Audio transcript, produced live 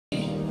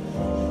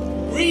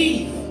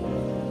breathe.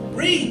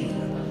 Breathe.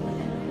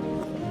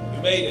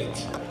 You made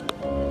it.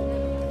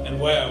 And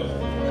wow.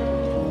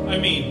 I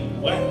mean,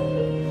 wow.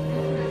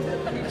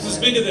 This is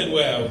bigger than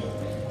wow.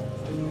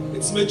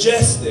 It's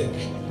majestic.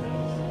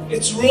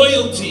 It's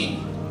royalty.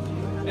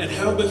 And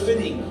how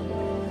befitting.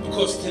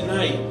 Because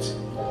tonight,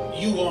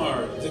 you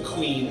are the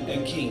queen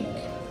and king.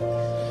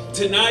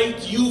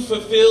 Tonight, you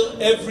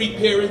fulfill every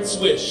parent's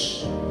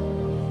wish.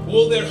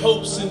 All their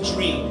hopes and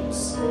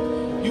dreams.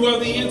 You are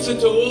the answer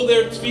to all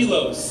their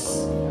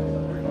tefillos.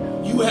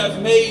 You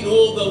have made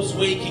all those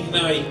waking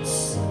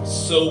nights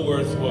so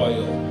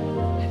worthwhile.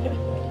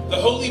 The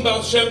Holy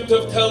Baal Shem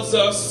Tov tells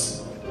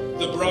us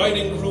the bride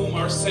and groom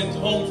are sent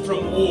home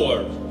from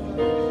war.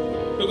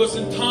 Because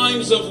in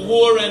times of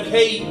war and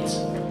hate,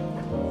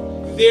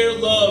 their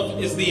love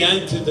is the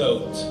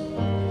antidote.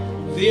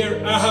 Their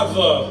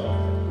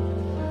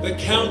ahava, the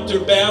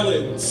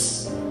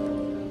counterbalance,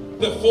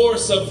 the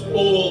force of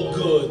all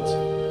good.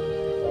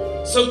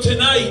 So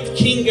tonight,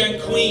 king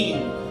and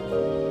queen,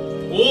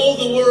 all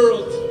the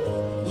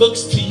world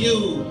looks to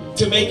you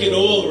to make it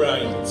all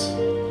right.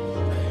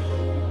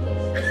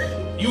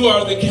 You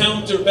are the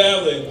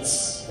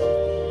counterbalance,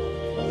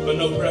 but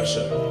no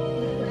pressure.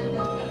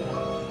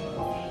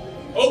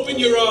 Open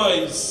your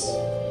eyes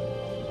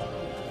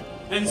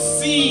and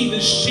see the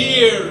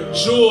sheer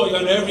joy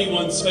on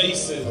everyone's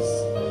faces,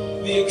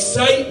 the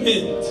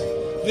excitement,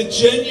 the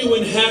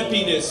genuine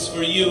happiness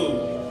for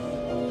you,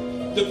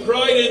 the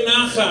pride and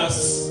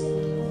nachas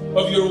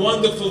of your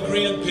wonderful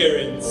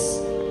grandparents,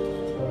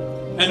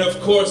 and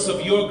of course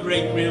of your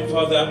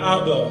great-grandfather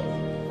Abba,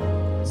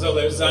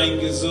 soll sein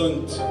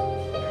gesund,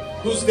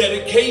 whose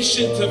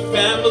dedication to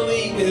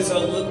family is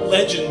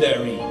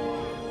legendary.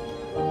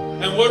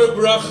 And what a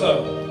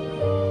bracha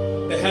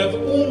to have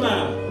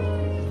Uma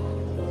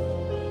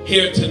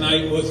here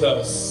tonight with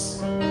us.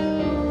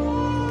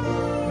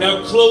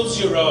 Now close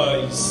your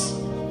eyes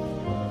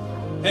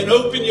and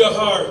open your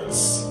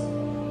hearts.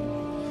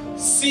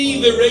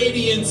 See the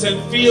radiance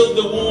and feel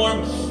the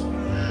warmth.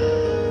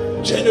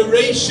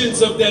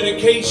 Generations of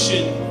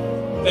dedication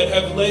that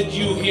have led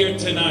you here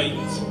tonight.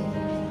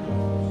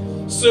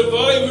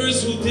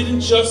 Survivors who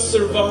didn't just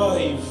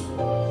survive,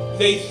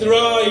 they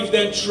thrived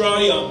and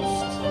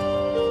triumphed.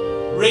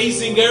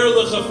 Raising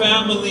Erlicha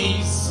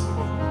families,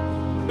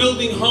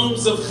 building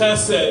homes of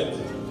chesed.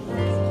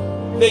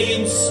 They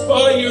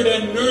inspired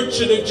and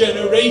nurtured a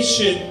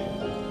generation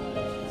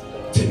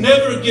to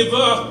never give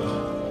up,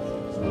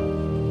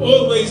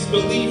 always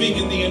believing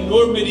in the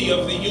enormity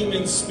of the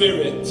human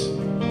spirit.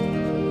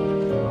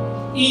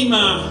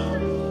 Ima,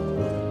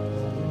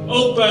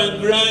 Opa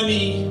and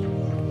Granny,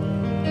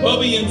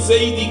 Bobby and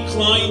Zadie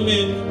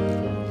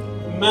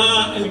Kleinman,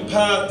 Ma and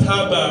Pa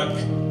Tabak,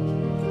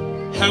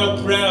 how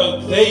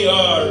proud they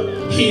are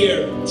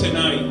here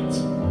tonight.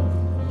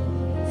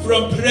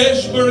 From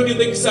Preshburg and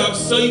the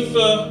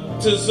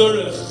Ksavseifa to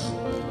Zurich,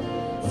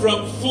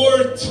 from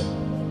Fort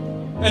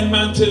and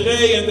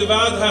Monterey and the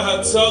Vad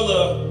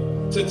HaHatzala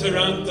to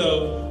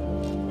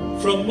Toronto,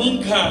 from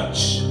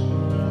Munkach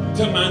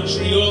to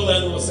Montreal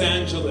and Los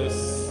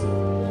Angeles.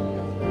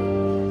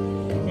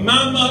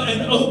 Mama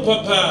and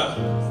Opapa,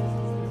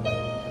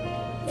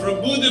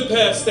 from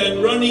Budapest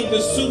and running the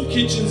soup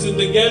kitchens in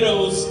the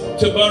ghettos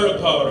to Borough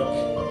Park.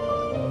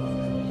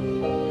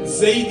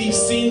 Zadie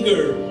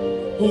Singer,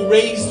 who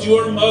raised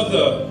your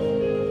mother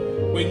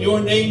when your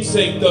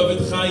namesake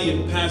David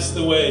Chaim passed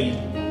away.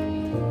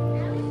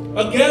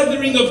 A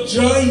gathering of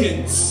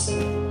giants,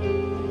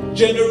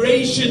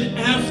 generation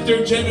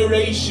after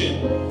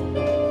generation.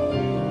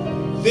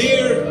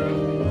 Their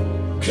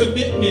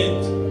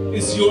commitment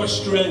is your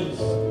strength.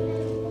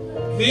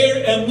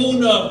 Their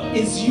emunah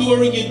is your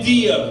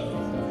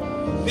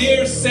yediyah.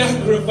 Their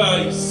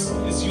sacrifice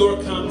is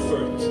your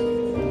comfort.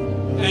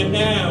 And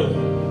now,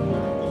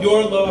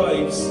 your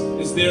lives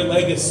is their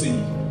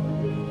legacy.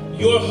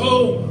 Your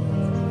home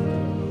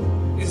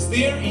is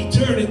their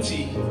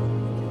eternity.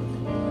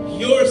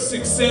 Your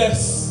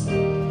success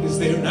is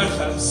their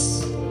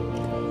nachas.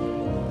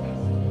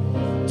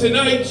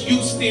 Tonight,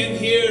 you stand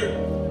here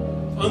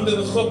under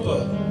the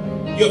chuppah,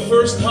 your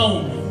first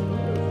home.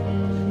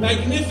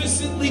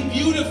 Magnificently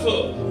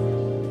beautiful,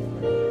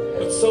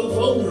 but so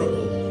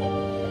vulnerable.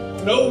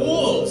 No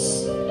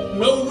walls,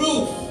 no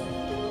roof,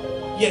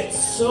 yet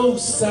so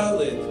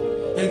solid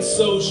and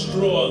so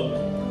strong.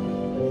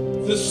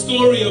 The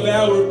story of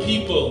our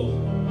people,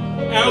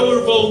 our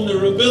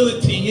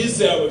vulnerability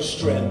is our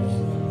strength.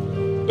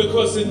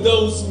 Because in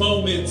those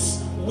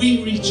moments,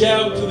 we reach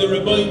out to the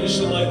Rebbeinu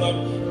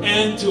Shalom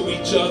and to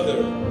each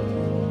other.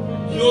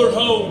 Your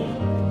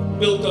home,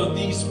 built on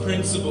these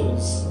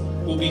principles,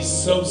 will be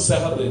so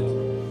solid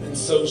and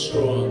so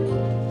strong.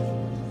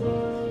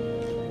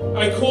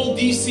 I called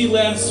DC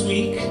last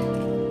week,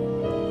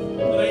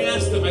 and I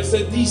asked him, I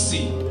said,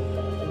 DC,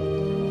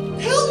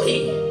 tell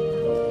me,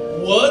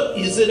 what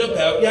is it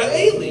about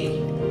Yaeli?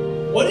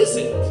 What is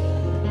it?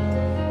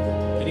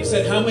 And he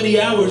said, how many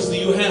hours do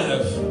you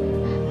have?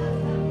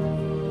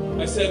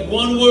 I said,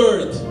 one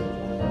word,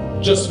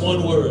 just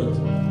one word.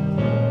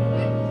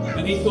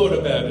 And he thought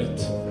about it.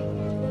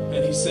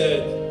 And he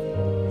said,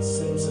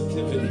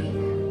 sensitivity.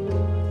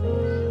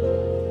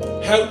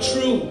 How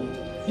true.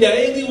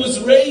 Yaeli was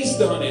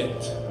raised on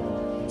it.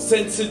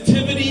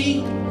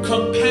 Sensitivity,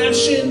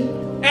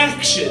 compassion,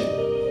 action.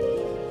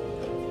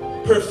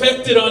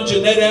 Perfected on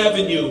Jeanette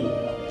Avenue,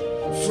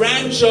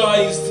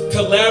 franchised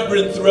to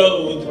Labyrinth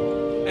Road,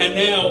 and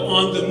now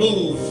on the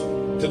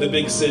move to the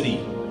big city.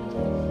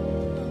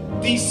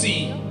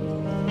 DC,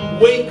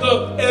 wake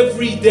up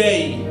every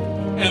day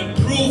and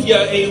prove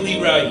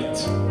Yaeli right.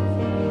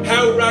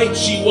 How right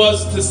she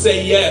was to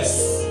say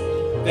yes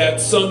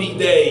that sunny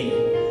day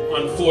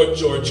on Fort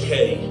George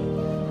K.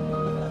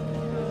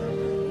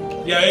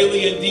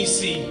 Yaeli and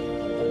DC,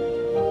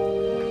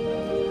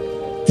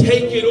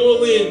 take it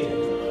all in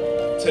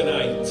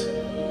tonight.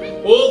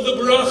 All the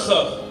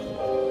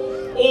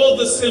bracha, all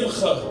the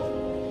simcha.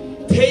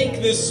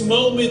 Take this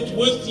moment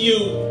with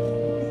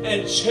you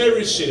and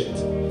cherish it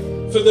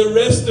for the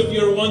rest of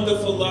your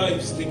wonderful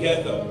lives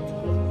together.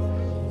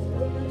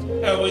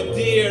 Our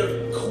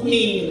dear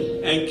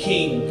Queen and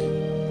King,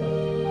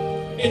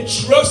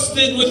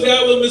 entrusted with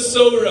our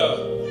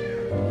Masorah,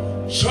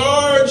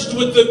 charged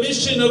with the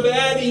mission of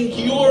adding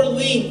your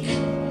link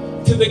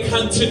to the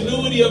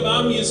continuity of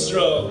Am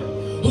Yisrael,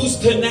 whose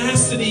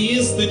tenacity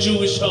is the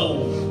Jewish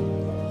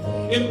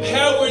home,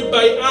 empowered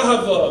by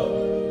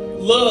ahava,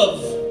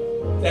 love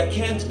that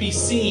can't be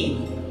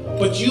seen,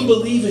 but you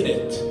believe in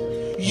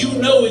it. You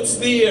know it's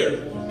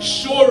there,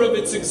 sure of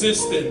its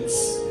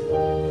existence.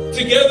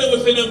 Together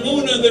with an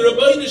emunah, the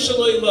Rabbeinu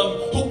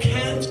Shalom, who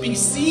can't be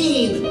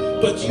seen,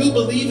 but you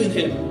believe in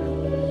him.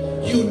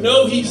 You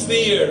know he's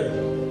there,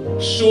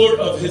 sure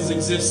of his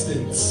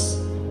existence.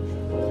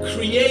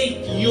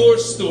 Create your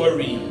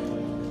story.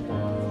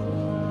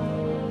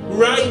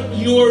 Write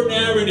your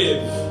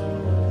narrative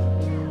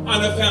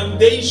on a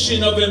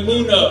foundation of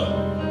emunah,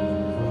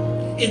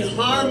 in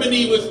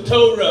harmony with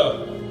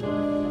Torah,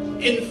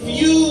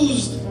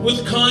 infused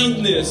with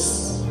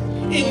kindness,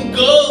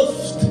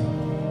 engulfed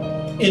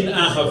in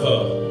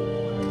ahava.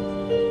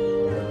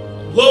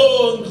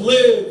 Long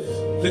live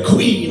the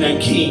Queen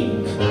and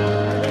King.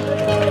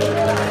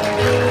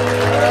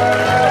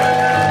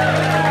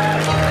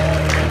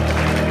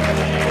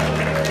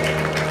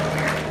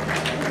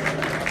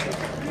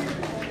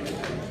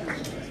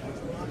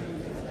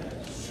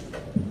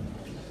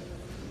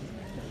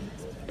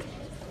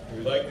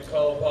 We'd like to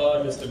call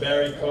upon Mr.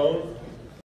 Barry Cohn,